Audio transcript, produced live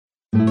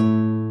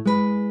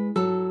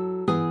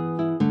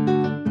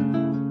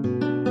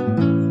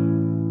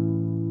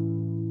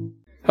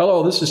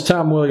Hello, this is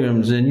Tom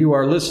Williams, and you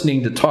are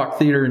listening to Talk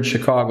Theater in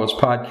Chicago's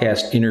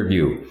podcast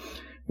interview.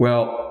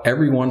 Well,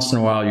 every once in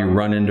a while you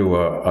run into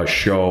a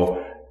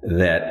show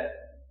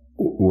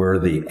where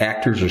the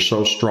actors are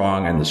so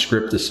strong and the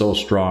script is so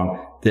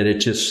strong that it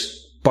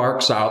just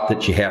sparks out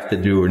that you have to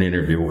do an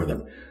interview with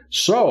them.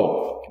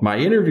 So, my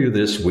interview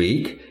this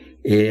week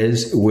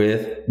is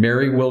with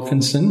Mary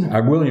Williamson,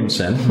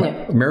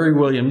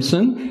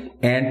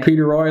 and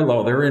Peter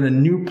Oilo. They're in a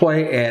new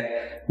play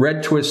at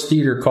Red Twist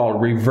Theater called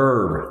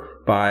Reverb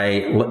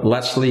by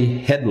Leslie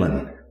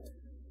Headland.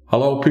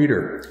 Hello,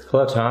 Peter.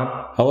 Hello,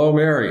 Tom. Hello,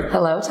 Mary.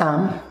 Hello,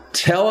 Tom.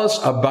 Tell us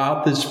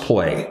about this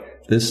play.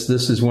 This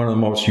is one of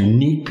the most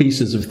unique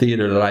pieces of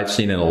theater that I've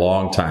seen in a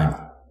long time.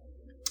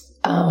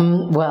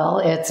 Well,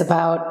 it's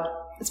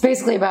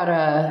basically about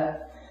a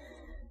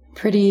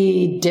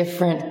pretty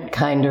different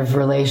kind of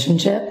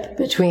relationship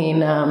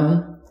between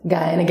a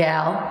guy and a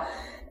gal.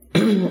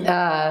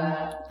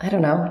 I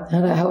don't know.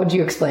 How would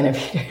you explain it,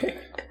 Peter?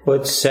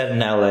 Well, it's set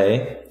in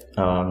L.A.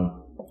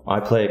 I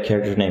play a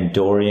character named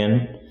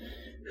Dorian,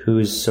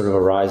 who's sort of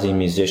a rising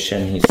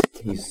musician.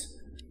 He's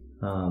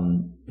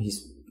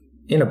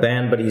in a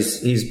band, but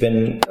he's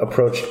been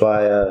approached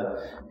by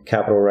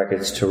Capitol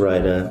Records to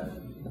write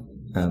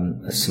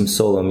some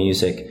solo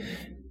music.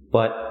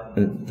 But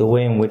the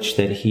way in which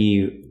that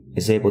he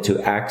is able to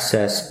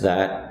access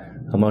that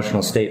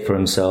emotional state for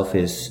himself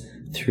is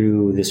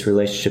through this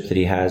relationship that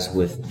he has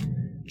with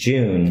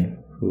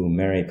June, who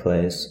Mary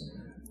plays.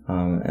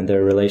 And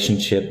their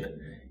relationship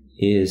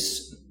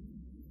is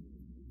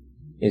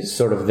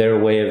sort of their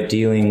way of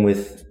dealing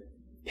with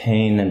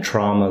pain and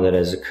trauma that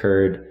has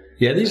occurred.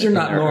 Yeah, these are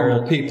not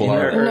normal people. In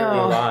their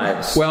early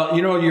lives. Well,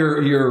 you know,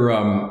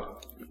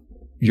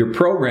 your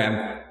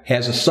program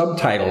has a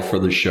subtitle for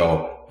the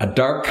show: A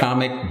Dark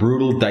Comic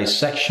Brutal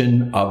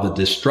Dissection of the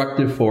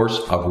Destructive Force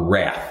of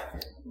Wrath.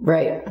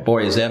 Right.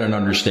 Boy, is that an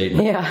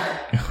understatement. Yeah.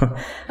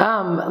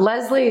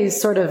 Leslie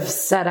sort of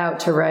set out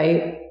to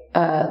write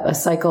a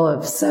cycle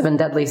of 7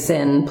 Deadly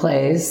Sin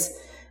plays,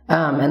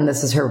 and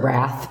this is her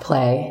Wrath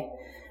play.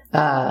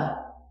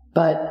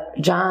 But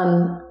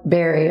John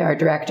Barry, our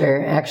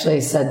director,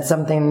 actually said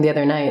something the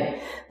other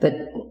night that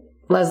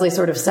Leslie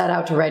sort of set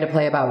out to write a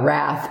play about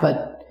wrath,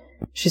 but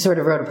she sort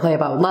of wrote a play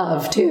about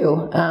love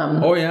too.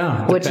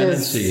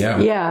 Dependency,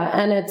 yeah,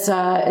 and it's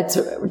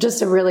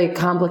just a really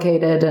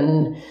complicated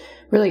and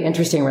really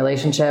interesting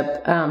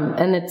relationship,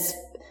 and it's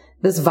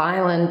this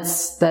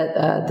violence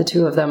that the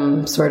two of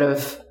them sort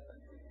of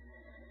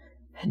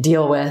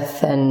deal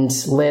with and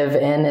live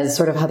in is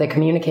sort of how they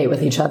communicate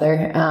with each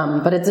other.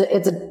 But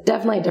it's a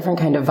definitely a different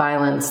kind of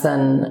violence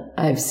than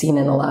I've seen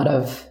in a lot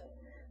of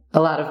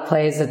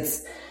plays.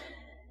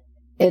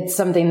 It's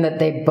something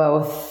that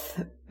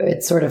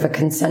it's sort of a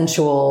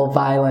consensual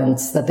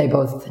violence that they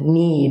both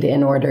need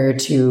in order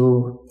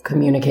to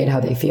communicate how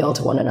they feel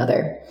to one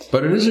another.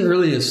 But it isn't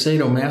really a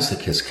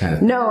sadomasochist kind of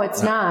thing. No,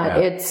 it's not.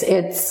 Yeah.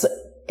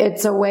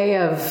 It's a way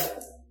of,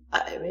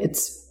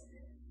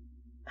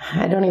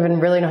 I don't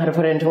even really know how to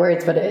put it into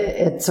words, but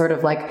it's sort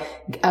of like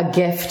a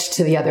gift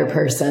to the other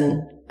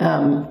person,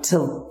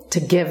 to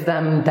give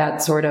them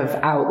that sort of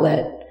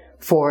outlet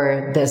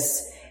for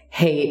this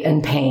hate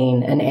and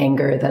pain and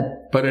anger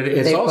that. But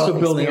it's also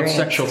building up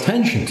sexual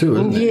tension too,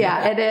 isn't it?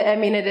 Yeah,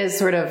 it is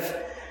sort of.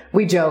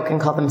 We joke and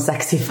call them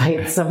sexy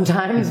fights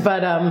sometimes,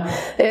 but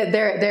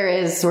there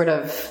is sort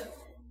of.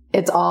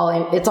 It's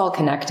all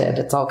connected.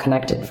 It's all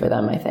connected for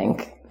them, I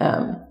think.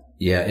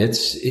 Yeah,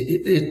 it's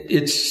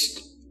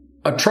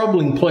a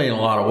troubling play in a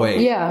lot of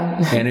ways.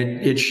 Yeah. And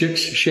it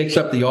shakes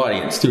up the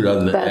audience too,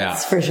 doesn't it?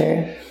 That's for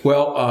sure.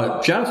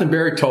 Well, Jonathan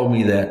Barry told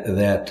me that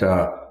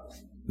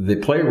the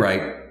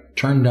playwright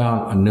turned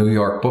down a New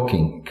York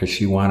booking because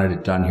she wanted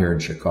it done here in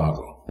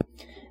Chicago.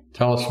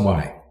 Tell us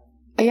why.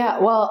 Yeah,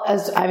 well,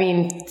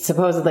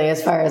 supposedly,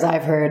 as far as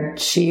I've heard,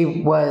 she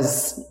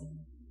was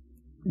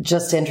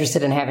just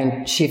interested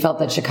in she felt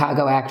that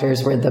Chicago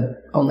actors were the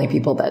only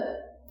people that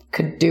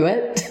could do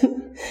it.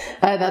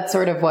 That's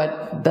sort of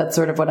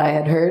what I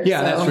had heard. Yeah,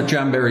 so. That's what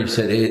John Barry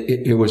said.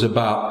 It was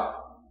about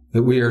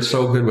that we are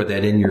so good with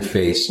that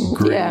in-your-face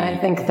gritty. Yeah, I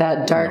think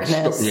that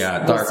darkness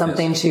was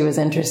something she was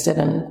interested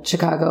in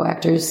Chicago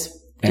actors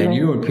doing. And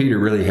you and Peter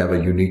really have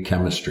a unique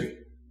chemistry.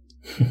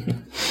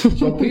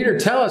 So, Peter,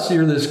 tell us,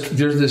 you're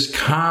this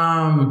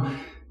calm,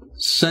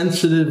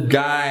 sensitive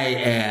guy,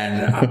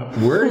 and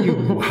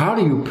how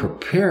do you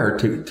prepare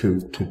to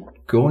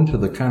go into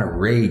the kind of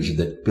rage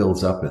that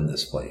builds up in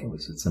this play?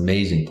 It's an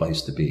amazing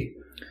place to be.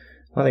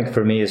 I think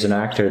for me as an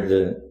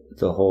actor,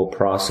 the whole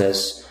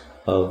process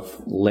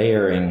of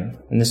layering,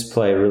 and this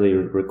play really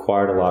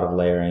required a lot of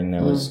layering.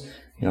 There was,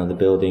 the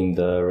building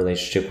the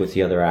relationship with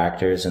the other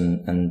actors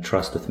and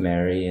trust with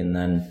Mary, and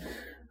then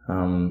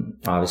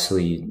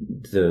obviously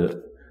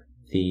the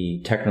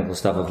technical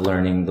stuff of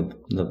learning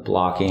the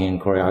blocking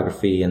and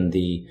choreography and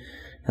the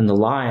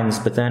lines.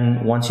 But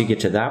then once you get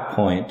to that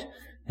point,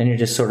 then you're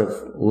just sort of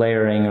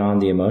layering on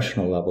the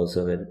emotional levels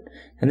of it.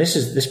 And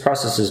this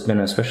process has been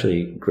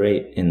especially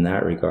great in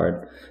that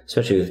regard,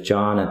 especially with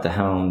John at the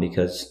helm,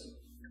 because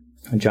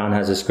John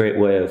has this great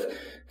way of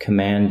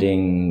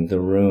commanding the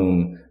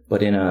room,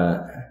 but in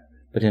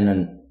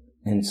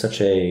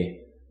such a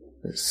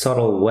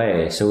subtle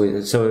way.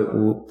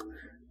 So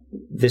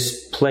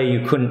this play,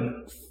 you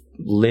couldn't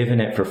live in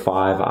it for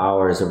 5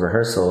 hours of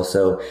rehearsal.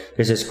 So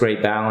there's this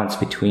great balance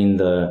between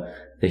the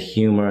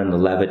humor and the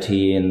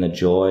levity and the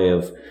joy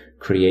of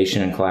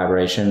creation and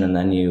collaboration, and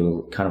then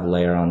you kind of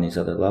layer on these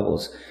other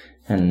levels.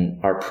 And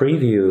our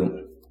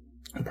preview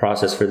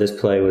process for this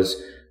play was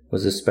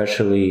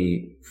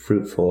especially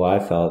fruitful, I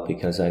felt,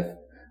 because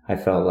I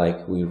felt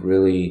like we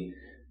really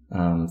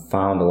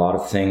found a lot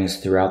of things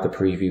throughout the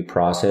preview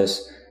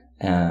process,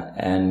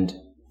 and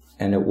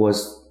it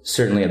was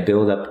certainly a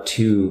build up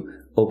to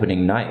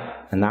opening night,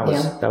 and that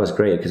was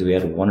great, because we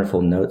had a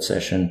wonderful note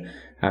session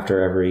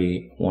after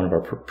every one of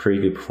our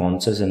preview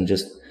performances, and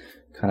just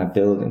kind of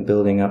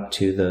building up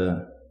to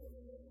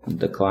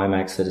the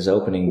climax that is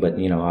opening. But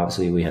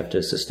obviously we have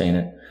to sustain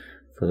it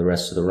for the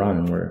rest of the run,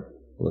 and we're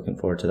looking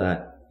forward to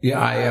that. Yeah,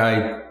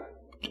 I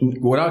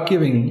without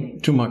giving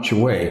too much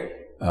away,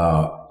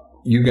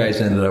 you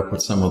guys ended up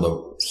with some of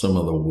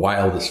the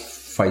wildest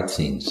fight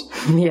scenes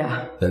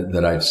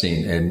that I've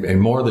seen, and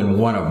more than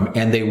one of them,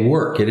 and they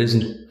work. It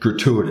isn't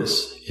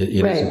gratuitous.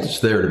 It right. isn't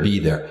just there to be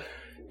there.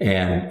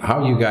 And how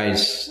do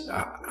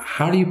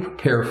you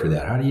prepare for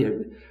that?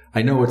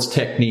 I know it's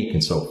technique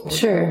and so forth.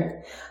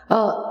 Sure.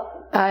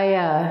 Well,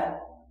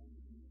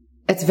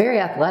 it's very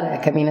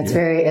athletic. I mean,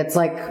 it's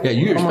like,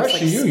 you, almost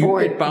especially like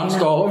sport, you get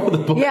bounced all over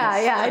the place.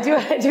 Yeah, I do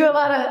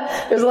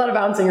there's a lot of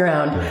bouncing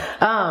around.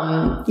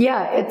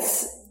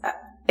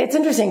 It's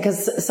interesting,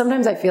 because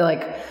sometimes I feel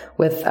like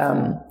with,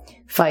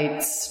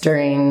 fights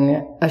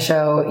during a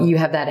show, you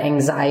have that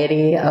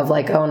anxiety of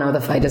like, oh no,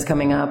 the fight is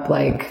coming up.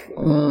 Like,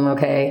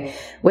 okay.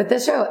 With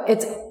this show,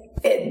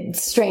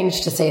 it's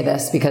strange to say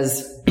this,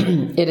 because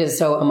it is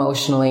so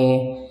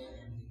emotionally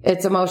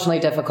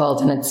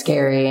difficult, and it's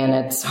scary, and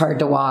it's hard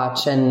to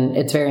watch, and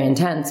it's very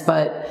intense,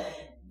 but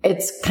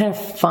it's kind of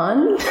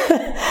fun.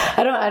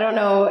 I don't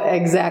know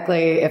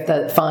exactly if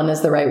that fun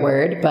is the right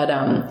word,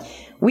 but,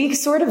 we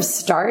sort of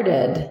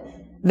started,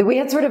 we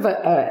had sort of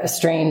a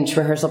strange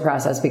rehearsal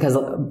process, because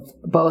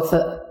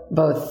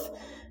both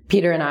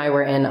Peter and I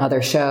were in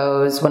other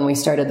shows when we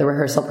started the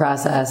rehearsal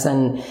process,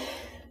 and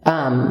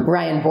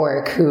Ryan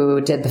Bork, who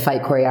did the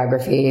fight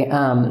choreography.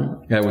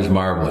 That was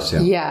marvelous.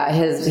 Yeah.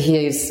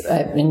 He's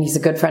a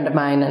good friend of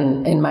mine,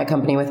 and in my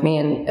company with me,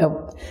 and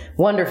a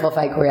wonderful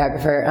fight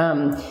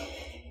choreographer.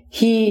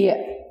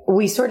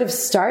 We sort of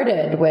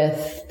started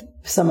with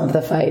some of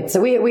the fights. So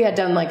we had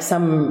done like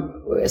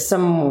some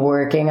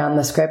working on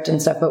the script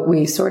and stuff, but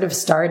we sort of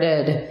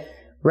started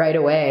right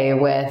away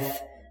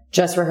with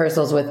just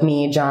rehearsals with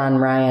me, John,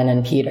 Ryan,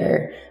 and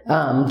Peter,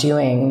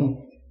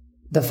 doing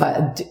the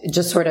fight,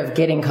 just sort of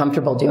getting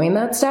comfortable doing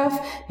that stuff,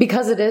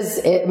 because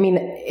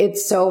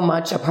it's so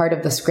much a part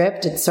of the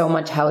script. It's so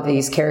much how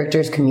these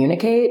characters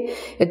communicate.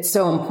 It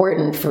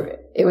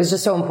was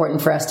just so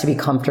important for us to be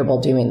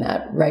comfortable doing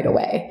that right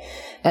away.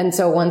 And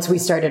so once we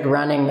started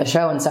running the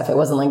show and stuff, it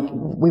wasn't like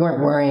we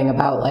weren't worrying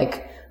about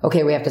like,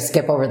 okay, we have to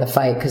skip over the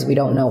fight because we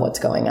don't know what's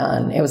going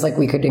on. It was like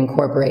we could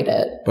incorporate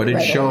it. But it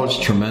shows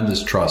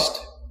tremendous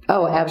trust.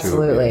 Oh,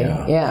 absolutely.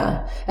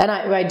 Yeah. And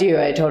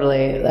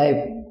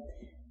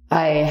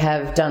I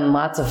have done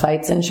lots of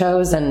fights in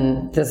shows,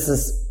 and this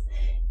is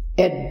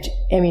it.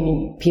 I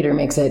mean, Peter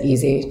makes it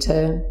easy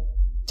to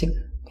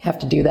have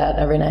to do that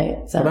every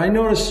night. So. But I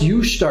noticed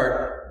you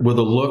start with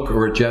a look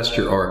or a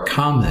gesture or a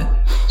comment,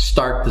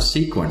 start the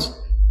sequence.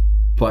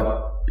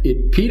 But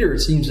Peter, it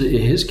seems that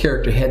his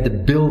character had to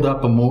build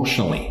up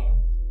emotionally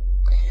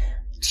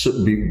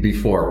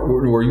before,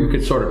 where you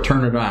could sort of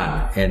turn it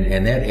on,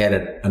 and that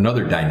added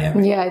another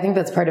dynamic. Yeah, I think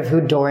that's part of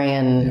who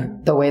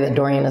the way that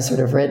Dorian is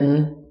sort of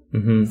written.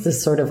 Mm-hmm. It's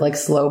this sort of like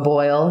slow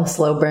boil,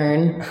 slow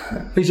burn.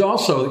 He's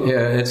also,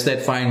 it's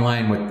that fine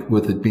line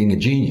with it being a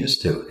genius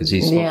too, because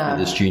he's supposed to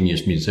be this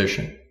genius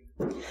musician.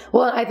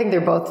 Well, I think they're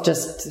both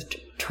just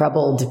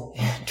troubled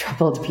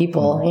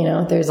people.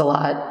 Mm-hmm. There's a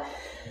lot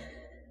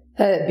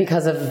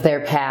because of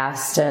their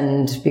past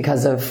and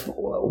because of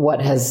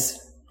what has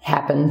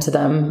happened to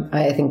them.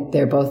 I think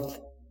they both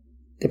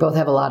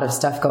have a lot of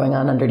stuff going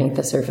on underneath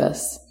the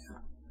surface.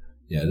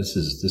 Yeah, this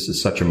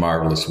is such a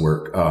marvelous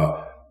work.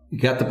 You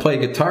got to play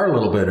guitar a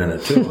little bit in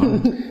it too, huh?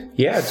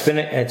 Yeah,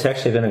 it's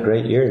actually been a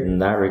great year in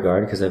that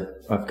regard, because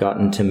I've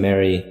gotten to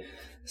marry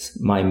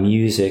my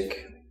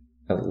music,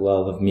 a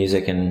love of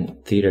music and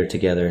theater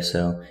together.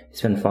 So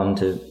it's been fun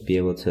to be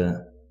able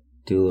to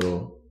do a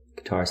little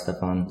guitar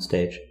stuff on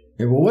stage.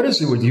 Yeah, well, what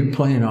is it with you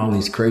playing all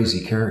these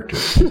crazy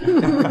characters?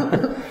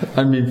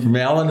 I mean, from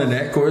Alan and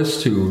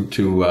Equus to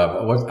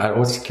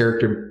what's the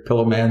character,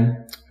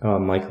 Pillowman?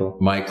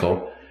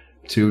 Michael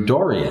to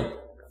Dorian.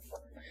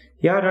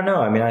 Yeah, I don't know.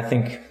 I mean, I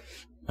think,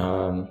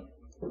 I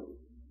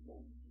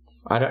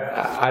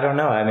don't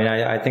know. I mean,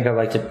 I think I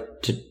like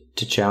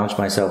to challenge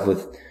myself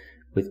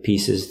with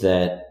pieces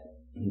that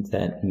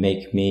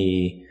make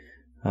me,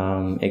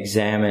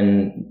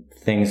 examine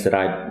things that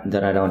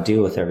I don't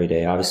deal with every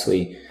day.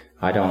 Obviously,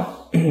 I don't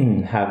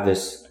have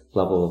this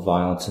level of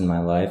violence in my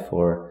life,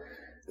 or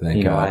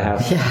Thank God.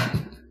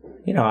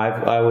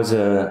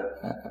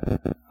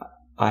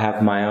 I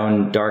have my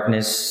own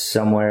darkness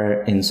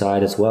somewhere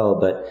inside as well,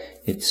 but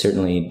it's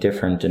certainly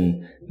different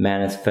and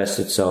manifests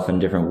itself in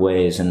different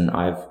ways. And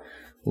I've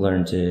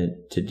learned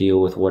to deal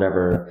with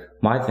whatever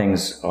my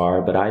things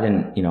are, but I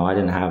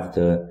didn't have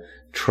the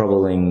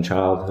troubling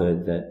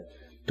childhood that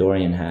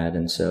Dorian had.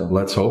 And so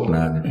let's hope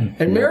not.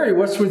 And Mary,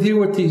 what's with you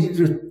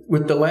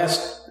with the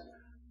last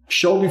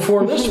show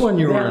before this one?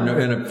 You were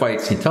in a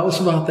fight scene. Tell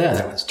us about that.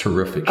 That was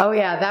terrific. Oh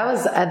yeah, that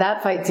was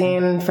that fight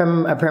scene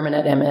from A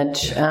Permanent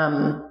Image.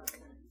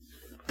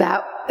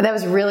 That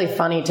was really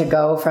funny to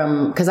go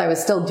from, because I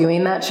was still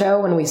doing that show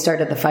when we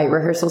started the fight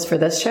rehearsals for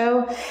this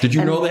show. Did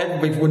you know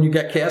that when you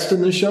got cast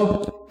in this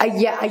show?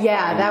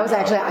 Yeah. That was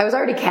actually, I was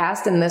already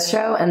cast in this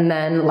show, and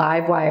then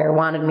Livewire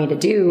wanted me to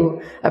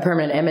do A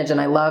Permanent Image,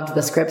 and I loved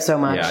the script so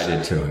much. Yeah, I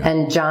did too. Yeah.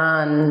 And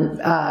John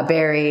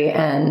Barry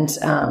and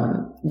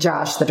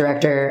Josh, the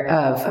director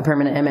of A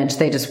Permanent Image,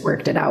 they just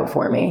worked it out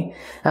for me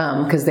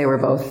because they were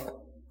both,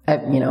 I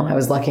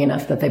was lucky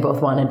enough that they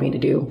both wanted me to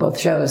do both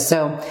shows.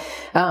 So,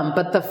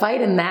 but the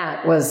fight in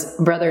that was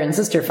brother and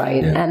sister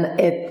fight. Yeah. And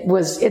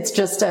it's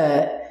just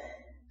a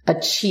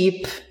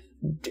cheap,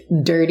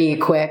 dirty,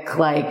 quick,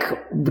 like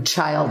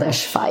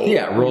childish fight.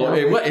 Yeah.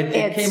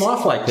 It came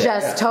off like that.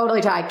 Just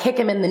totally. I kick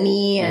him in the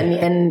knee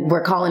and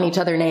we're calling each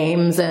other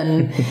names,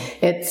 and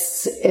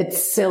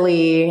it's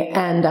silly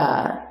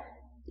and,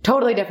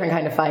 totally different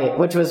kind of fight,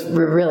 which was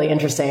really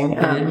interesting.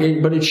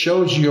 But it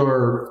shows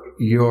your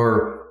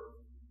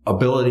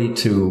ability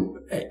to,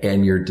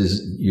 and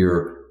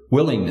your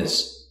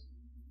willingness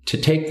to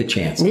take the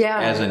chances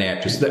as an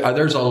actress.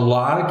 There's a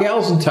lot of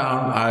gals in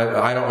town,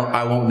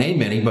 I won't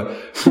name any, but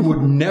who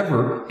would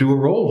never do a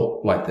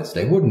role like this.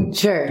 They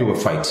wouldn't do a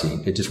fight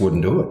scene. It just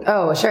wouldn't do it.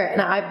 Oh, sure.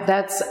 And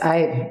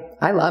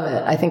I love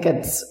it. I think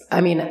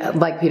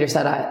like Peter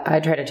said, I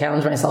try to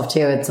challenge myself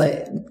too. It's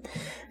like,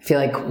 I feel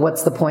like,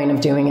 what's the point of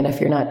doing it if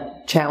you're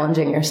not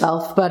challenging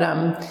yourself? But,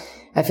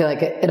 I feel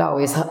like it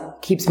always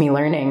keeps me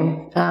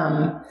learning.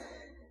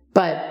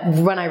 But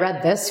when I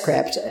read this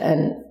script,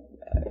 and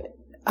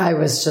I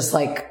was just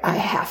like, I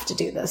have to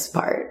do this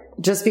part,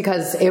 just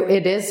because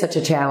it is such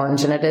a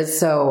challenge and it is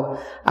so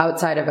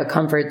outside of a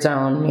comfort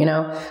zone,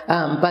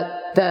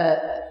 but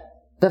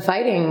the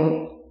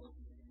fighting,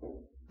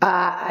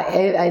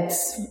 I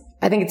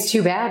think it's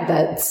too bad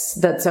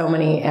that so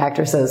many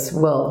actresses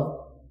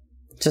will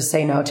just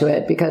say no to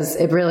it, because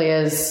it really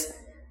is,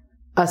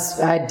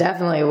 I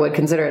definitely would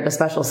consider it a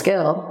special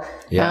skill.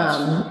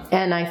 Yes.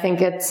 And I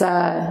think it's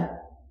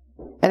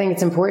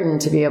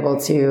important to be able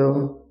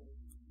to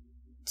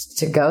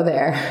go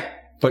there.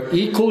 But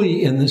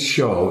equally in this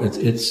show,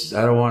 it's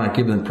I don't want to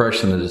give the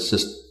impression that it's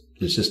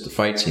just a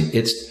fight scene.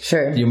 It's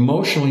the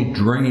emotionally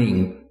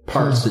draining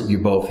parts that you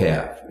both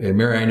have. And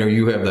Mary, I know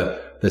you have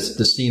the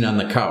scene on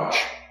the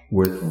couch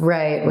with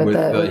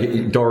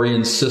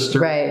Dorian's sister,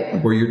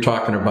 where you're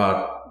talking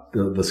about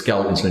the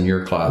skeletons in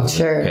your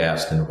closet in the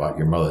past and about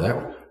your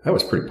mother. That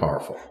was pretty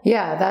powerful.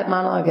 Yeah, that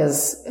monologue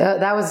is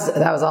that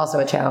was also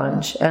a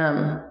challenge.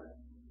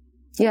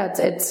 It's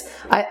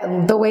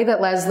the way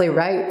that Leslie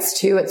writes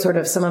too. It's sort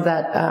of some of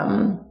that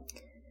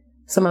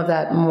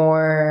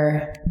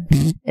more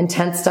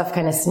intense stuff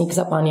kind of sneaks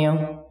up on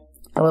you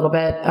a little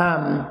bit.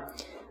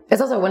 It's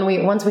also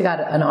once we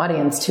got an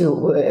audience too,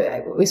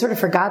 we sort of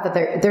forgot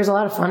that there's a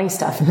lot of funny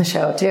stuff in the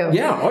show too.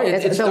 Yeah,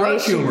 it's dark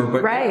humor,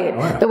 but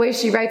the way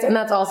she writes, and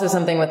that's also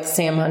something with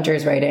Sam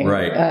Hunter's writing,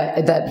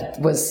 that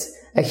was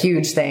a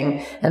huge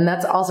thing, and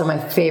that's also my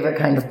favorite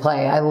kind of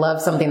play. I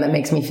love something that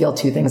makes me feel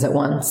two things at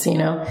once,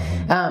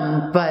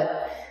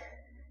 but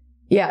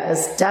yeah,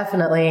 it's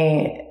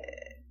definitely.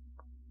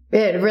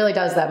 It really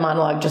does. That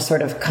monologue just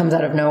sort of comes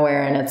out of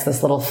nowhere, and it's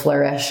this little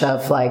flourish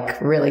of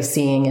like really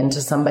seeing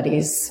into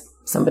somebody's.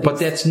 But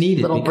that's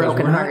needed because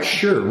we're not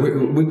sure.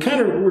 We kind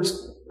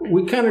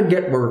of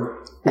get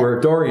where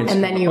Dorian's.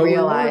 And then you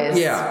realize,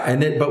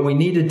 but we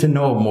needed to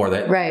know more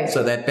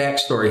so that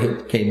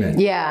backstory came in.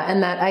 Yeah,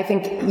 and that I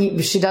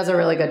think she does a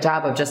really good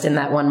job of just in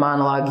that one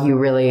monologue, you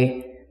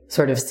really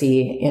sort of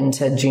see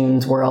into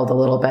June's world a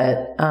little bit,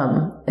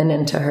 and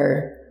into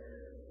her.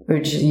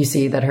 You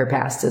see that her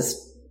past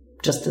is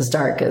just as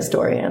dark as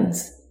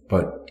Dorian's.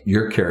 But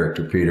your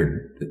character,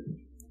 Peter,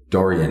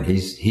 Dorian,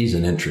 he's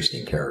an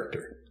interesting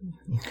character.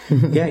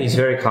 Yeah, he's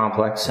very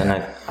complex, and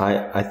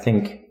I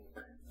think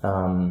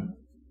the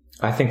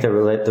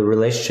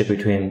relationship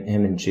between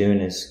him and June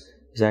is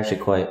actually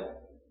quite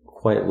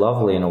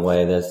lovely in a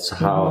way. That's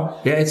how.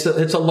 Yeah, it's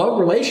a love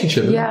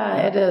relationship.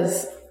 Yeah, it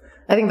is.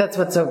 I think that's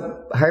what's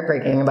so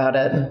heartbreaking about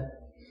it.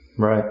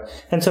 Right,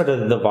 and so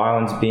the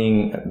violence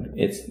being,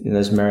 it's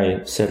as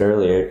Mary said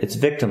earlier, it's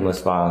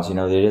victimless violence.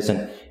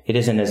 It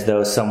isn't as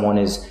though someone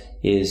is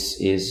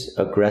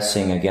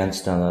aggressing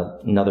against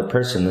another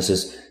person. This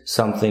is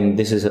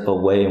a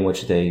way in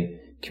which they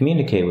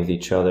communicate with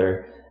each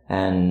other,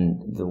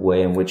 and the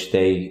way in which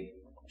they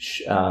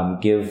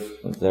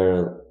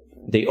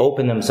they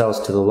open themselves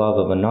to the love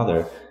of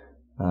another,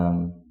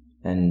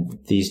 and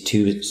these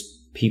two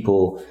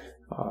people,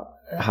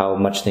 how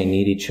much they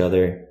need each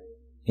other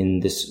in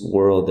this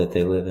world that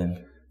they live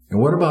in. And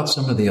what about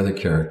some of the other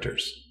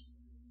characters?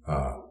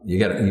 You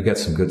got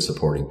some good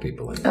supporting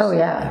people in this. Oh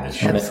yeah,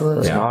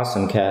 absolutely. It's an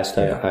awesome cast.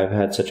 I've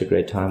had such a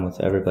great time with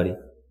everybody.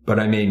 But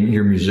I mean,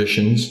 your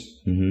musicians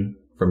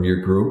from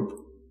your group,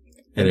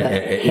 and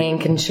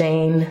Hank and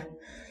Shane,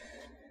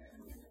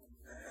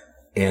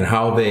 and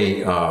how they,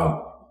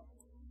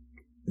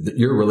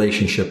 your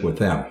relationship with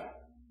them.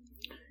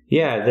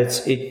 Yeah,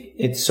 that's it.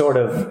 It's sort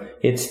of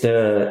it's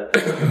the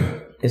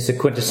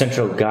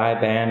quintessential guy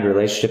band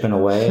relationship in a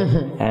way,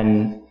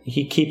 and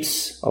he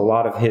keeps a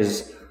lot of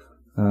his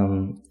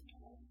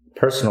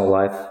personal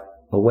life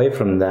away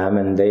from them,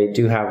 and they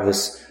do have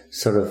this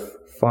sort of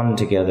fun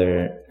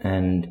together,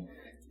 and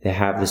they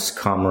have this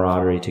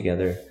camaraderie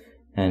together.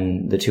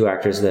 And the two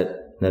actors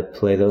that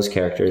play those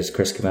characters,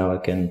 Chris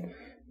Kamelik and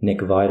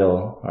Nick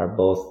Vital, are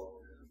both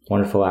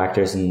wonderful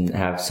actors and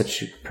have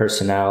such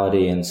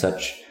personality and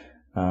such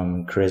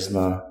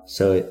charisma.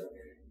 So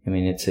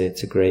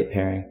it's a great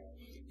pairing.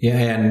 Yeah,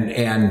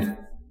 and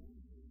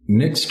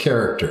Nick's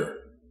character,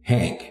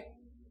 Hank,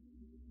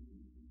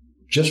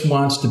 just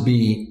wants to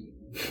be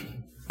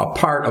a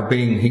part of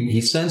being, he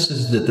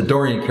senses that the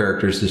Dorian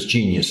character is this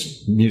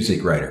genius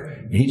music writer,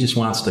 and he just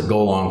wants to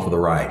go along for the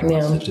ride. He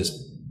wants to just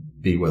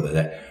be with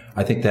it.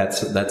 I think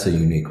that's a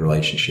unique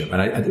relationship.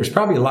 And there's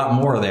probably a lot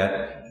more of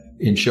that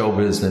in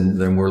showbiz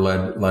than we're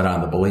led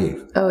on to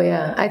believe. Oh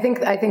yeah. I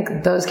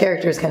think those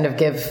characters kind of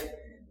give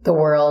the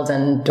world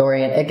and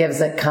Dorian, it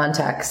gives it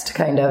context,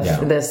 kind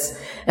of this.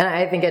 And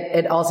I think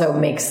it also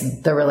makes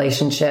the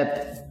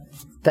relationship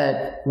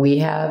that we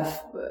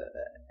have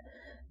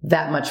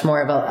that much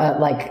more of a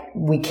like,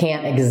 we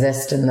can't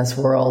exist in this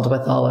world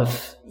with all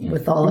of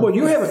Well,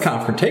 you have a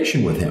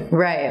confrontation with him.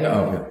 Right.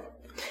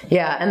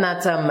 Yeah. And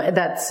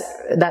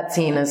that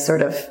scene is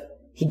sort of,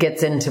 he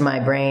gets into my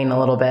brain a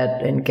little bit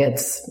and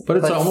but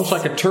it's almost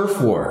like a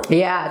turf war.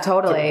 Yeah,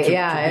 totally.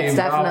 It's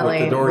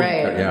definitely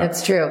right. Yeah.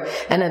 It's true.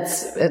 And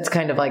it's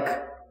kind of like,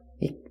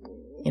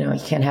 you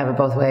can't have it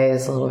both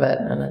ways a little bit.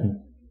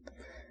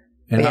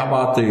 And how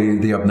about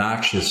the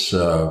obnoxious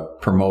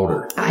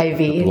promoter?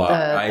 Ivy,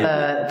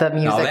 the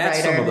music now that's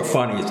writer. some of the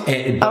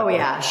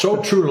funniest. So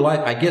true to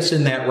life, I guess,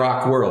 in that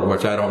rock world,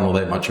 which I don't know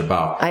that much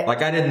about.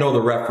 I didn't know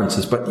the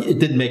references, but it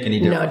didn't make any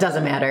difference. No, it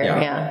doesn't matter.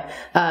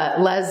 Yeah.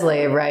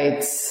 Leslie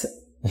writes,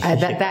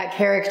 that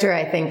character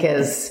I think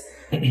is,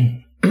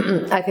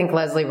 I think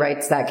Leslie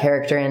writes that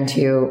character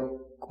into,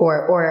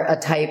 or a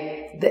type,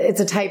 it's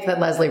a type that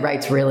Leslie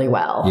writes really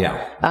well.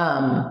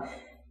 Yeah.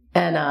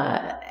 And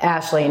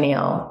Ashley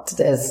Neal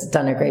has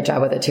done a great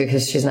job with it too,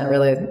 because she's not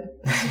really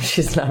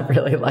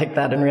like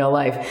that in real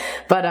life.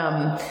 But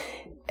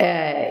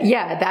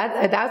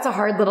that's a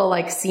hard little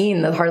like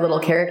scene, the hard little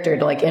character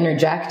to like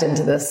interject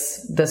into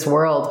this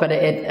world. But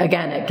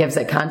it gives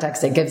it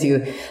context. It gives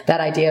you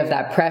that idea of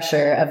that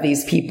pressure of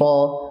these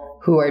people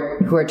who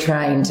are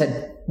trying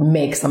to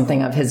make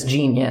something of his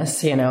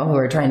genius, who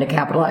are trying to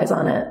capitalize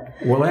on it.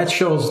 Well, that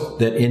shows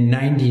that in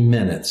 90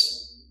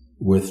 minutes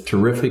with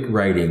terrific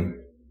writing,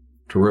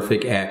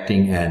 terrific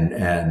acting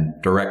and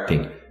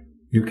directing,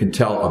 you can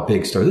tell a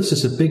big story. This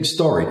is a big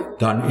story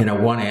done in a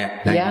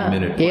 1-act,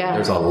 90-minute. Yeah.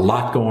 There's a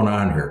lot going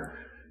on here.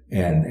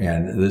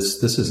 And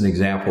this is an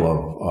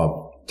example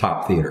of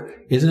top theater.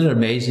 Isn't it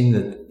amazing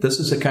that this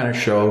is the kind of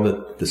show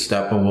that the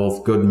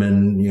Steppenwolf,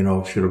 Goodman,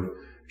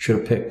 should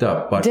have picked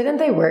up? But didn't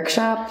they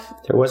workshop?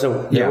 There was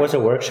a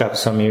workshop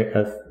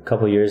a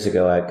couple years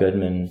ago at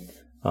Goodman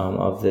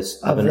of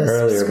an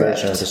earlier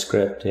version of the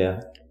script.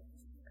 Yeah.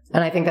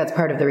 And I think that's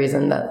part of the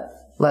reason that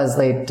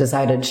Leslie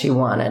decided she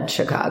wanted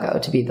Chicago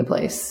to be the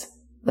place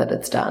that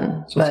it's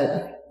done. So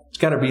it's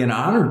got to be an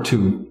honor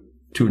to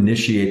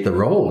initiate the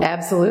role.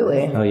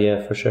 Absolutely. Oh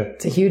yeah, for sure.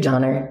 It's a huge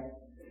honor.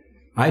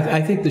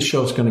 I think the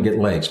show's going to get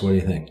legs. What do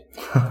you think?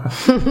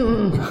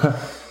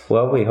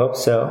 Well, we hope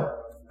so.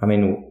 I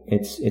mean,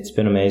 it's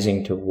been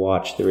amazing to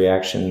watch the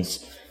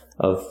reactions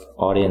of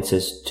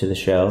audiences to the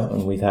show,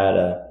 and we've had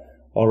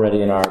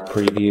already in our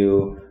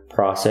preview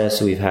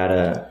process, we've had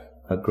a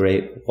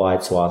great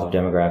wide swath of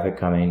demographic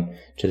coming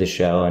to the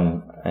show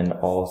and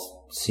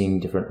all seeing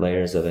different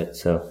layers of it.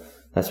 So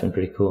that's been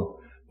pretty cool.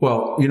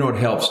 Well, it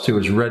helps too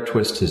is Red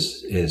Twist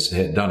has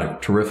done a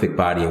terrific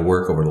body of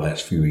work over the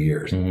last few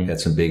years. Had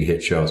some big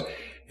hit shows.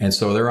 And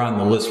so they're on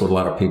the list with a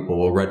lot of people.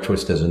 Well, Red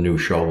Twist has a new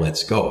show.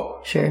 Let's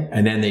go. Sure.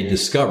 And then they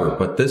discover,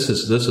 but this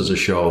is a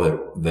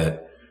show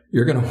that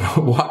you're going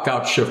to walk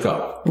out shook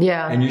up.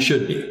 Yeah. And you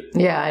should be.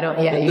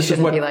 Yeah, you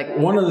shouldn't be like...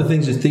 One of the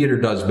things that theater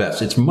does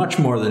best, it's much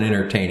more than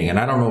entertaining. And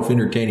I don't know if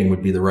entertaining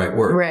would be the right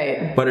word.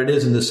 Right. But it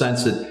is in the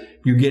sense that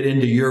you get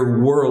into your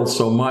world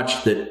so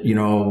much that,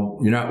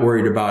 you're not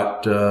worried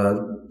about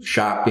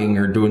shopping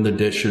or doing the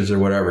dishes or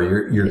whatever.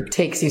 It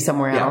takes you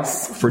somewhere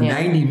else. For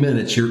 90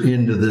 minutes, you're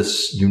into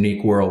this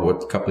unique world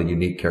with a couple of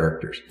unique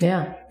characters.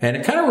 Yeah. And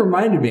it kind of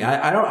reminded me,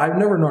 I've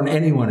never known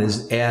anyone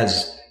as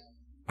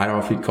I don't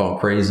know if you'd call them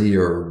crazy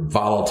or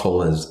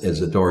volatile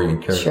as a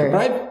Dorian character.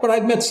 Sure. But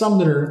I've met some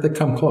that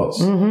come close.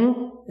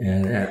 Mm-hmm.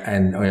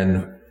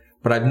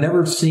 But I've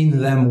never seen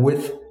them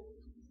with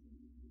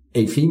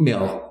a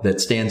female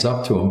that stands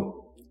up to them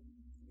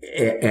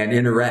and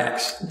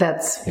interacts.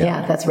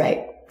 That's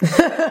right.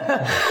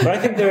 But I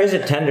think there is a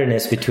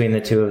tenderness between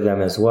the two of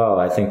them as well.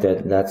 I think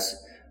that's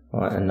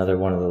another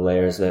one of the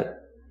layers that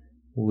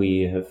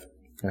we have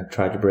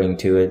tried to bring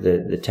to it,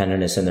 the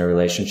tenderness in their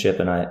relationship.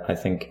 And I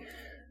think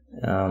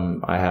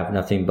I have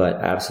nothing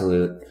but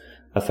absolute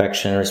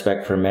affection and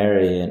respect for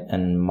Mary,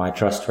 and my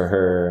trust for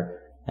her,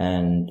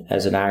 and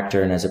as an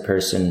actor and as a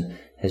person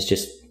has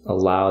just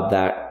allowed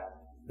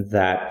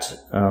that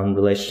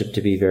relationship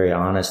to be very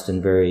honest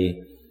and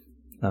very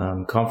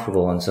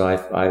comfortable. And so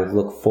I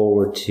look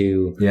forward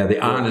to the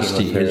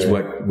honesty is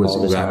what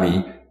was got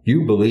me.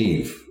 You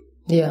believe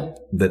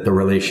that the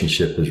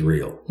relationship is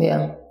real,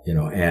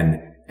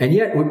 and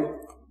yet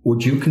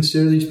would you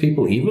consider these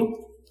people evil?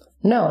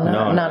 No,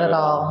 not at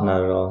all.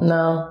 Not at all.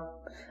 No,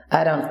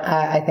 I don't.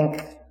 I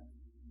think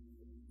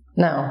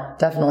no,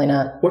 definitely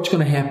not. What's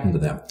going to happen to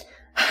them?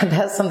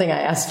 That's something I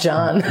asked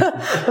John.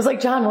 I was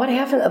like, John, what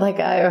happened? Like,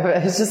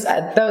 that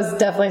was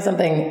definitely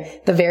something,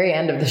 the very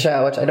end of the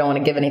show, which I don't want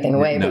to give anything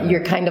away, but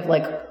you're kind of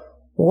like,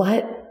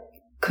 what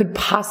could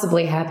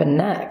possibly happen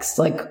next?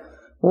 Like,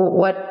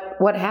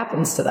 what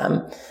happens to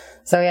them?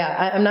 So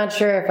I'm not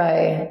sure if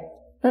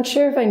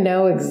I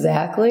know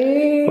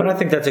exactly. But I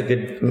think that's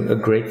a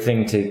great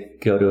thing to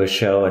go to a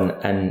show,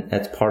 and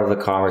that's part of the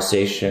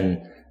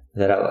conversation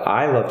that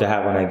I love to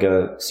have when I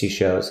go see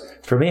shows.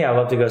 For me, I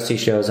love to go see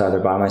shows either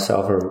by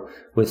myself or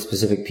with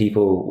specific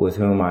people with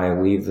whom I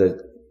leave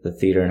the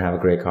theater and have a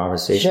great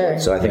conversation. Sure.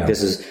 So I think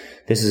this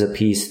is a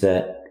piece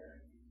that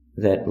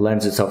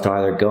lends itself to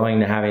either going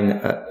to having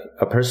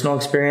a personal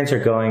experience or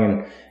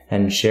going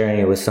and sharing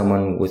it with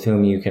someone with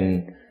whom you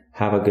can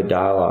have a good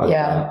dialogue.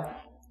 Yeah,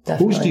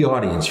 definitely. Who's the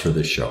audience for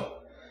this show?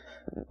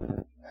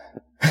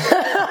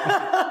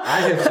 I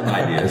have some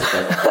ideas,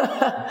 but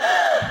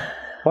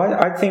well,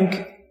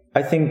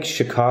 I think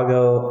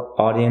Chicago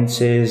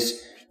audiences,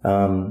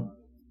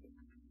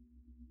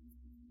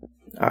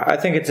 I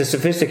think it's a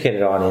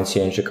sophisticated audience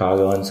here in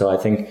Chicago. And so I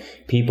think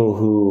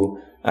people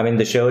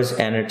the show is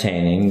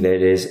entertaining.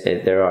 There's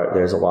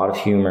a lot of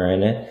humor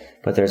in it,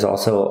 but there's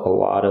also a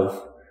lot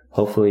of,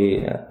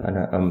 hopefully,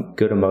 a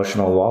good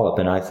emotional wallop.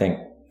 And I think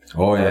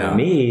for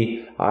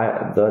me,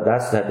 that's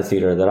the type of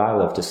theater that I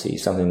love to see.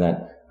 Something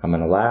that I'm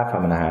going to laugh.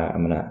 I'm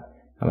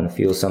going to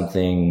feel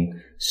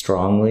something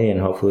strongly and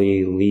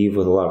hopefully leave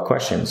with a lot of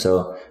questions.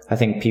 So I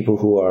think people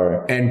who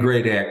are... And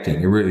great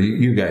acting. Really,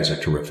 you guys are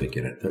terrific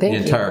in it. The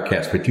entire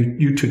cast. But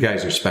you two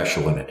guys are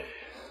special in it.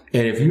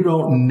 And if you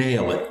don't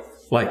nail it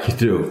like you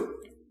do,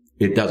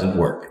 it doesn't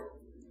work.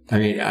 I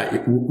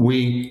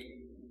mean,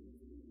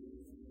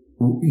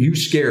 you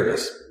scared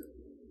us.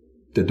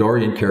 The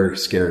Dorian character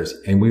scared us,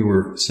 and we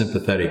were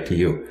sympathetic to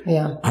you.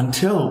 Yeah.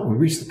 Until we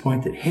reached the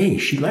point that, hey,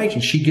 she likes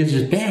it, she gives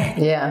it back.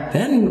 Yeah.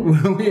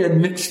 Then we had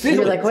mixed feelings.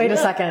 You're like, wait a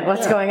second,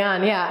 what's going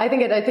on? Yeah, I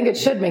think it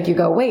should make you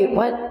go, wait,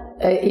 what?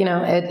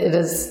 It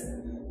is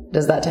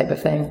that type of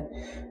thing.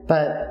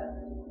 But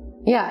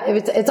yeah,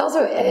 it's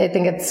also, I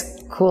think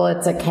it's cool.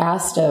 It's a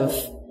cast of,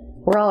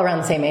 we're all around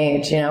the same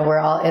age.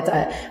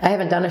 I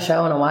haven't done a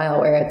show in a while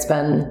where it's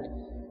been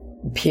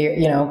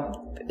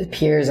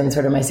peers in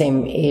sort of my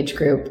same age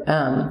group.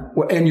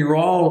 And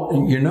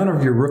you're none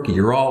of you rookie.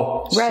 You're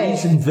all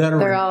seasoned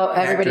veteran.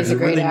 Everybody's a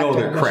great really actor know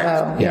their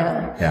craft.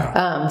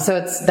 Yeah. So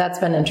that's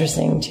been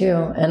interesting too.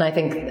 And I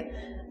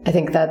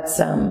think that's,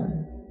 I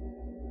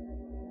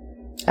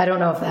don't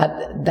know if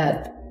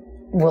that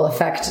will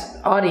affect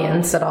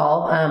audience at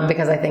all.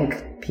 Because I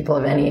think people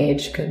of any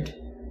age could,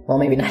 well,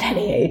 maybe not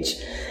any age,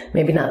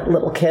 maybe not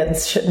little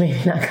kids should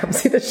maybe not come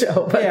see the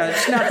show. But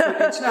it's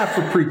not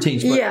for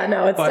preteens. But,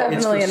 it's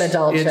definitely an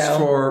adult show. It's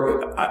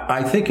for,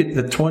 I think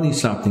the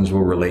 20-somethings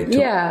will relate to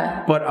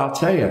it. But I'll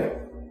tell you,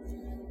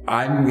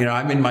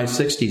 I'm in my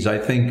 60s. I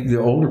think the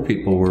older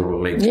people will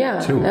relate to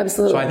it too.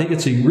 Absolutely. So I think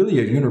it's really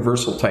a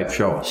universal type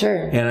show.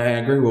 Sure. And I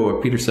agree with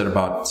what Peter said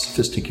about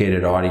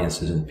sophisticated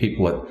audiences and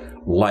people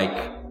that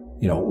like,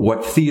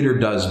 what theater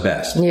does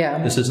best.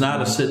 Yeah. This is not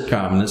a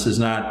sitcom. This is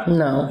not,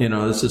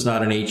 this is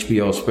not an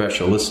HBO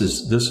special. This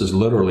is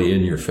literally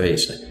in your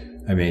face.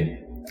 I mean.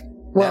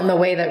 Well, and the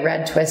way that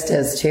Red Twist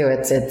is too,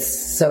 it's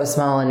so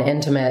small and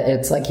intimate.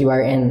 It's like you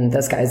are in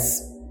this guy's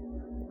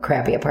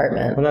crappy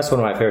apartment. Well, that's one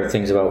of my favorite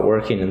things about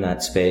working in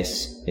that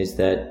space is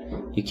that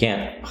you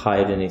can't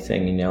hide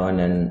anything,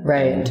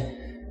 and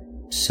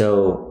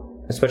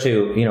so,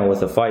 especially,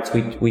 with the fights,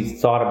 we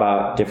thought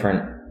about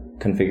different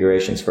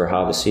configurations for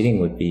how the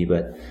seating would be,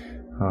 but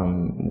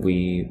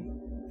we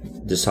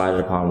decided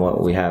upon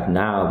what we have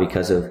now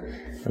because of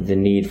the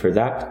need for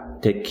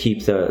that to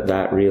keep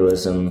that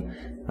realism,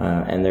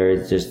 and there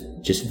is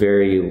just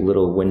very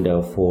little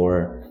window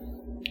for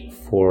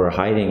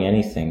hiding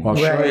anything. I'll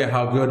show you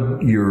how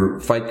good your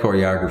fight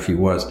choreography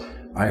was.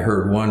 I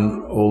heard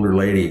one older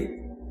lady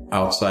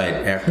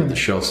outside after the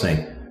show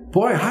saying,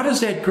 "Boy, how does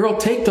that girl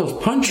take those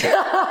punches?"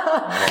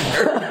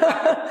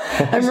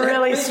 I'm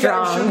really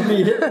strong. I shouldn't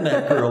be hitting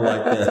that girl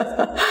like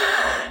that.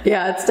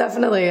 Yeah, it's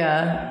definitely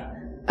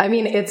I I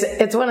mean,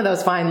 it's one of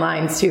those fine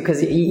lines too,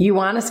 because you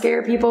want to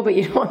scare people, but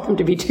you don't want them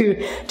to be too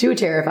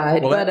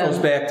terrified. Well, that goes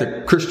back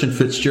to Christian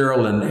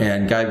Fitzgerald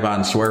and Guy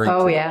Von Swearington.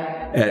 Oh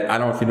yeah. I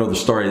don't know if you know the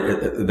story.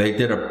 They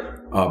did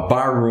a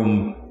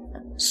barroom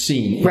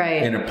scene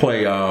in a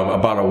play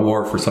about a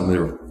wharf or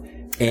something.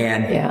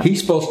 And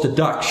he's supposed to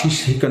duck.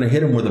 She's going to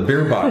hit him with a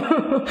beer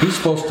bottle. He's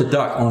supposed to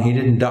duck. Oh, he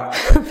didn't duck.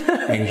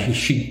 And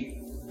she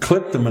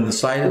clipped him in the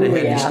side of the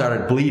head. He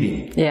started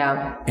bleeding.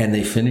 Yeah. And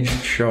they finished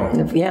the show.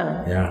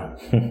 Yeah. Yeah.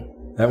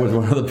 That was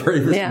one of the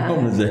bravest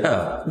moments.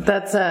 Yeah.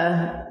 That's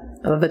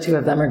the two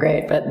of them are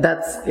great, but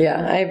that's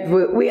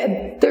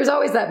there's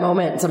always that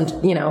moment,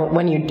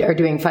 when you are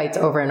doing fights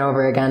over and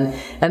over again,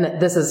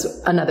 and this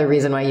is another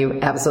reason why you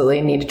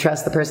absolutely need to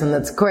trust the person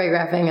that's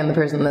choreographing and the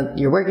person that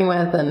you're working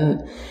with,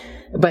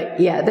 but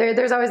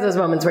there's always those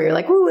moments where you're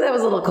like, ooh, that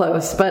was a little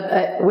close.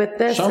 But with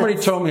this, somebody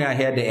told me I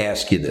had to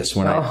ask you this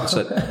when I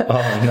said,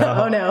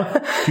 oh no,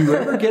 do you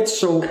ever get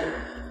so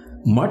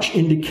much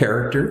into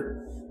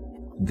character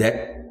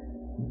that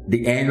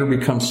the anger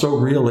becomes so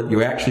real that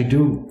you actually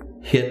do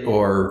hit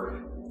or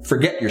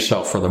forget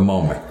yourself for the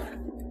moment?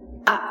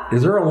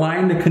 Is there a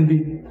line that can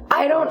be?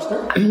 I don't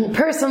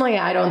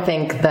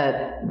think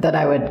that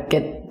I would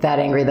get that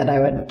angry that I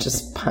would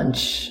just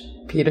punch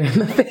Peter in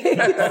the face.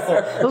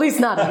 At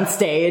least not on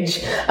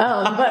stage. But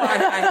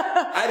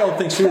I don't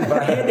think so.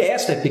 But I had to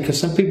ask that because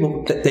some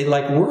people, they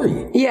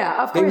worry.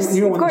 Yeah, of course.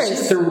 Of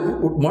course.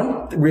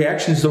 One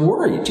reaction is to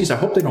worry. Geez, I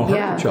hope they don't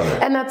hurt each other.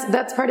 And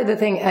that's part of the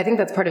thing. I think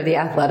that's part of the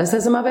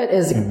athleticism of it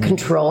is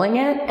controlling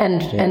it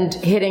and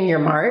hitting your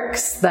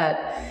marks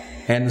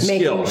and the making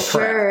skill,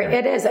 sure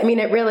it is. I mean,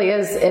 it really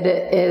is. It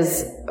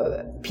is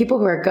people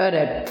who are good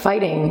at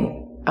fighting.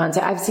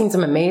 I've seen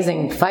some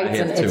amazing fights,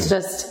 and it's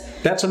just.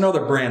 That's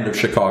another brand of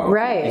Chicago,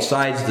 right?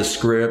 Besides the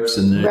scripts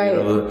and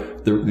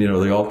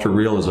the ultra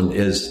realism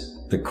is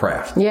the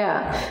craft.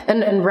 Yeah,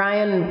 and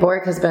Ryan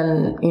Bork has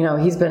been,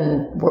 he's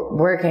been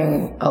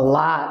working a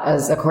lot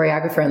as a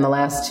choreographer in the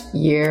last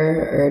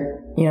year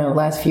or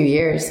last few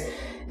years,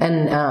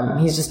 and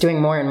he's just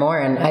doing more and more.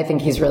 And I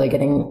think he's really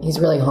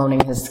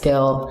honing his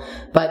skill.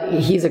 But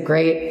he's a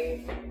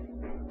great.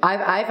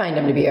 I find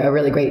him to be a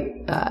really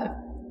great.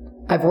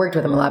 I've worked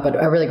with him a lot,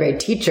 but a really great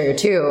teacher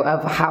too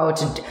of how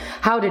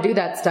to do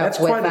that stuff. That's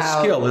quite a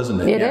skill,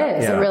 isn't it? It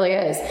is. It really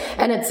is,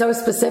 and it's so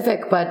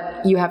specific.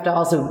 But you have to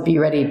also be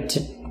ready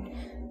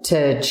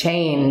to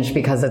change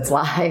because it's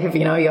live.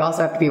 You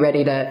also have to be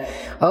ready to.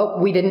 Oh,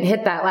 we didn't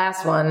hit that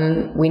last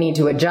one. We need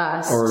to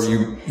adjust. Or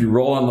you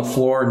roll on the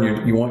floor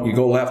and you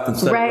go left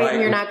instead of right. And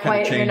you're not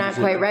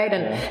quite right,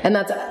 and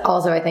that's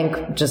also I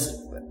think just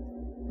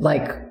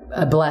like.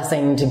 A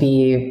blessing to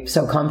be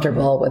so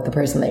comfortable with the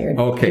person that you're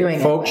doing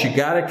folks, you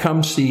got to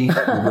come see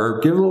or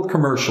give a little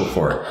commercial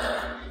for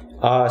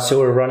it. So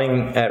we're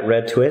running at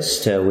Red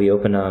Twist. We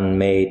open on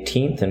May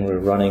 18th, and we're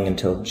running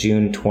until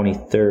June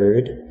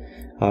 23rd.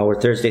 We're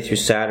Thursday through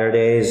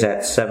Saturdays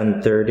at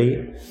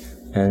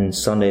 7:30 and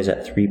Sundays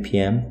at 3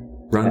 p.m.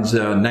 Runs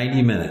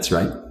 90 minutes,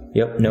 right?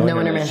 Yep, no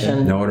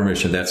intermission. No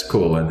intermission. That's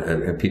cool,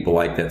 and people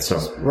like that. So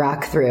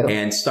rock through.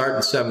 And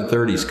starting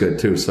 7:30 is good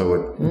too.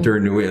 So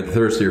during the week,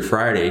 Thursday or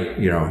Friday,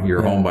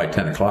 you're home by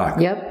 10 o'clock.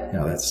 Yep.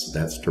 Yeah,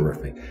 that's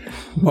terrific.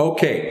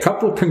 Okay,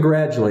 couple of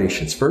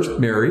congratulations. First,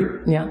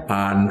 Mary. Yeah.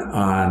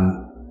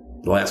 On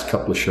the last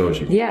couple of shows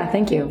you. Yeah,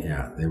 thank you.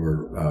 Yeah, they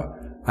were.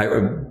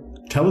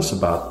 Tell us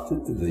about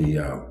the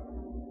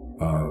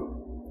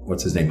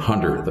what's his name,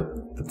 Hunter.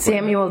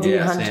 Samuel D.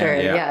 Hunter,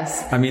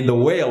 yes. I mean, The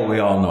Whale, we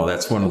all know.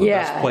 That's one of the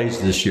best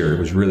plays this year. It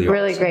was really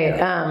awesome. Great.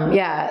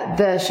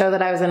 The show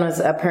that I was in was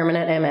A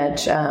Permanent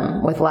Image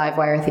with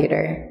Livewire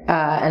Theater.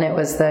 And it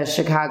was the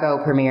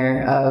Chicago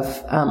premiere of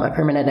A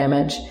Permanent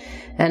Image.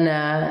 And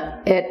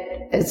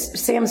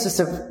Sam's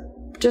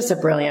just a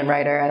brilliant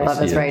writer. I love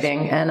his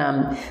writing. And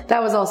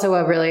that was also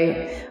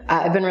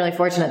I've been really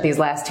fortunate. These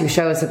last two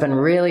shows have been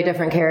really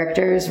different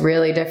characters,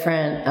 really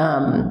different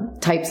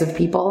types of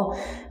people,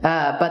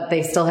 but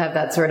they still have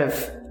that sort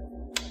of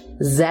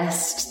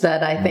zest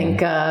that I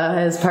think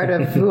is part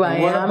of who I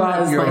am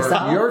as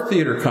myself. Your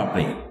theater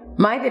company?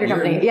 My theater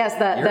company, yes,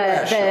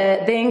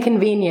 the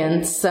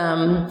Inconvenience.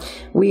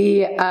 We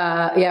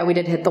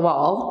did Hit the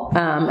Wall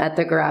at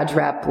the Garage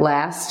Rep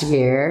last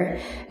year,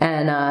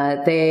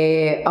 and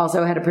they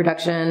also had a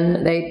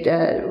production.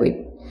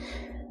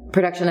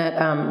 Production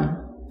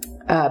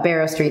at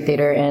Barrow Street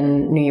Theater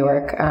in New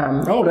York.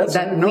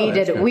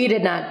 We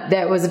did not.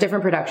 That was a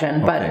different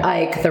production, but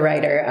Ike, the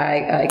writer,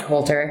 Ike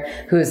Holter,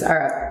 who's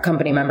our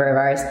company member of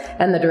ours,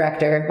 and the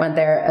director went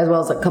there, as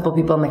well as a couple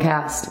people in the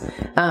cast.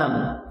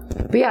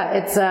 But yeah,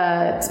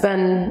 it's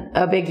been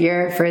a big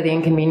year for The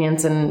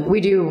Inconvenience, and we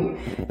do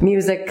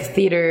music,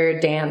 theater,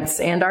 dance,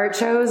 and art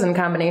shows and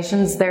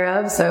combinations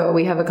thereof. So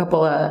we have we've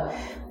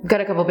got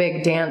a couple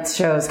big dance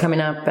shows coming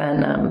up,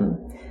 and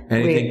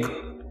anything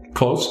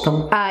close?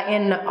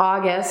 In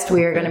August,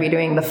 we are going to be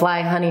doing the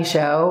Fly Honey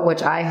Show,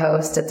 which I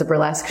host. It's a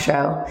burlesque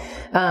show.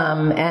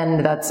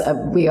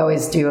 And we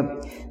always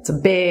do it's a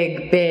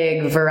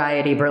big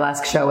variety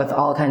burlesque show with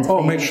all kinds of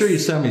things. Make sure you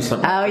send me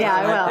something. Oh, yeah,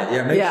 I will.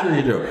 Yeah, make sure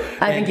you do.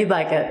 I think you'd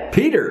like it.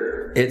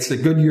 Peter, it's a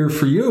good year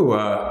for you.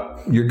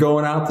 You're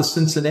going out to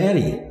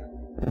Cincinnati.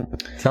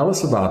 Tell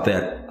us about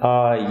that.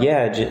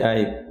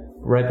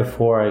 Right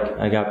before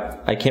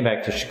I came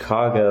back to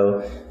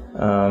Chicago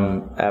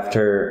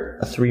after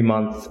a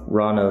 3-month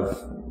run of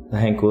the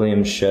Hank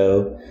Williams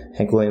show,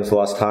 Hank Williams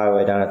Lost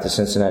Highway, down at the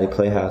Cincinnati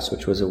Playhouse,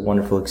 which was a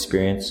wonderful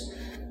experience.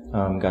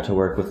 Got to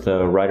work with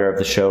the writer of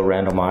the show,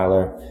 Randall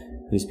Myler,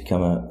 who's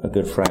become a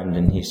good friend,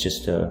 and he's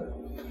just a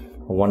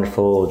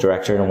wonderful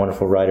director and a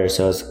wonderful writer.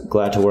 So I was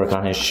glad to work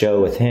on his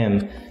show with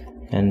him,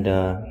 and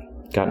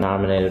got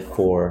nominated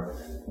for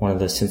one of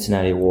the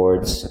Cincinnati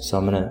Awards. So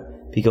I'm going to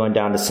be going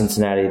down to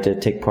Cincinnati to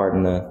take part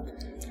in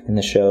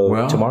the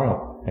show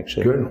tomorrow,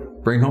 actually.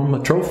 Good. Bring home the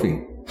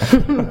trophy.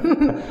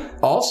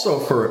 Also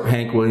for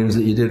Hank Williams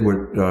that you did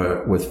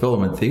with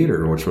Filament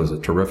Theater, which was a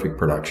terrific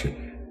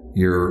production.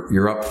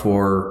 You're up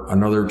for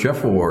another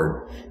Jeff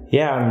Award.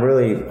 Yeah, I'm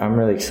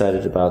really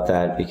excited about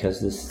that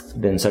because this has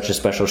been such a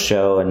special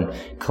show, and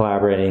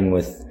collaborating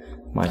with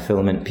my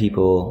Filament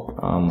people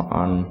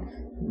on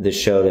this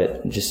show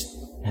that just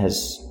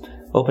has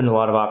opened a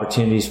lot of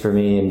opportunities for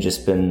me and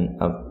just been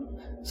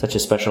such a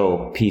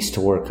special piece to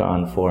work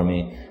on for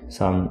me.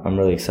 So I'm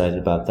really excited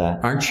about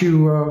that. Aren't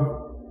you?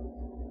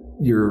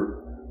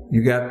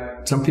 You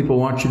got some people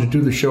want you to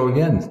do the show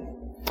again.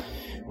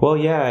 Well,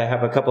 yeah, I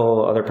have a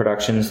couple other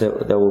productions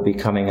that will be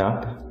coming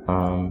up,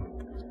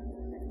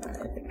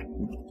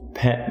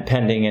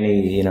 pending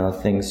any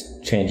things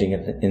changing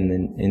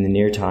in the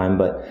near time.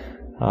 But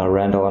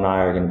Randall and I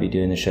are going to be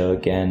doing the show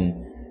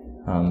again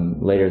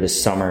later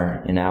this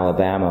summer in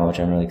Alabama, which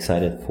I'm really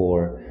excited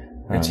for.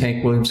 It's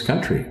Hank Williams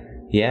country.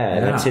 Yeah,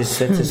 that's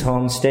his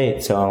home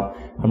state. So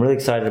I'm really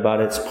excited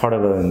about it. It's part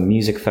of a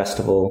music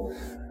festival,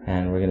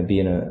 and we're going to be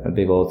in a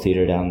big old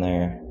theater down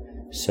there.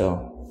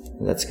 So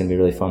that's going to be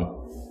really fun.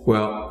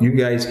 Well, you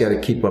guys got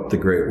to keep up the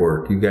great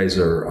work. You guys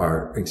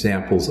are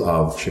examples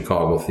of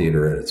Chicago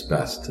theater at its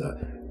best.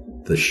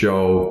 The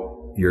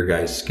show, your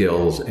guys'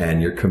 skills,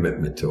 and your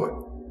commitment to it.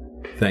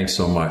 Thanks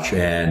so much.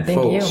 And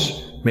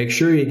folks, make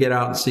sure you get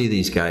out and see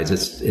these guys.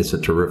 It's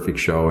a terrific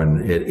show,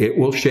 and it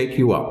will shake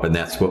you up, and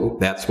that's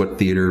what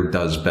theater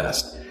does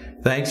best.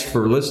 Thanks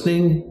for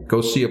listening. Go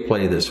see a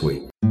play this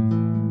week.